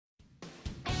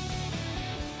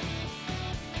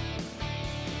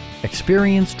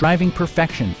Experience driving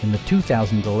perfection in the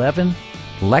 2011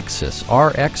 Lexus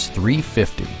RX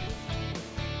 350.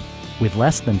 With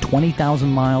less than 20,000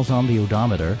 miles on the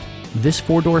odometer, this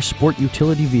four-door sport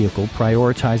utility vehicle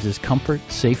prioritizes comfort,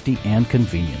 safety, and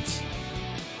convenience.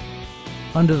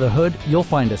 Under the hood, you'll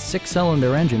find a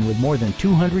six-cylinder engine with more than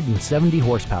 270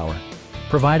 horsepower,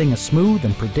 providing a smooth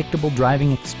and predictable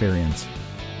driving experience.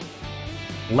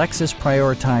 Lexus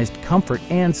prioritized comfort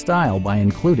and style by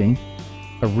including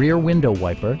a rear window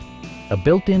wiper, a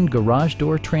built-in garage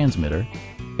door transmitter,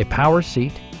 a power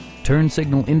seat, turn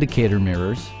signal indicator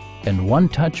mirrors, and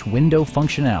one-touch window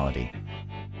functionality.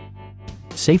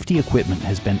 Safety equipment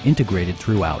has been integrated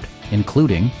throughout,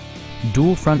 including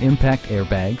dual front impact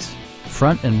airbags,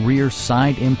 front and rear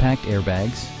side impact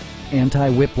airbags,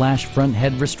 anti-whiplash front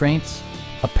head restraints,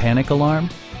 a panic alarm,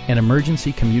 an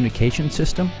emergency communication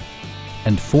system,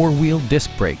 and four-wheel disc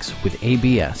brakes with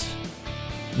ABS.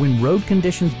 When road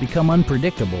conditions become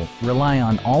unpredictable, rely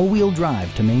on all-wheel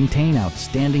drive to maintain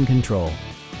outstanding control.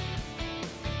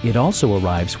 It also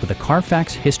arrives with a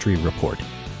Carfax history report,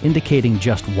 indicating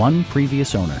just one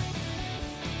previous owner.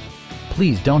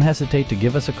 Please don't hesitate to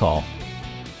give us a call.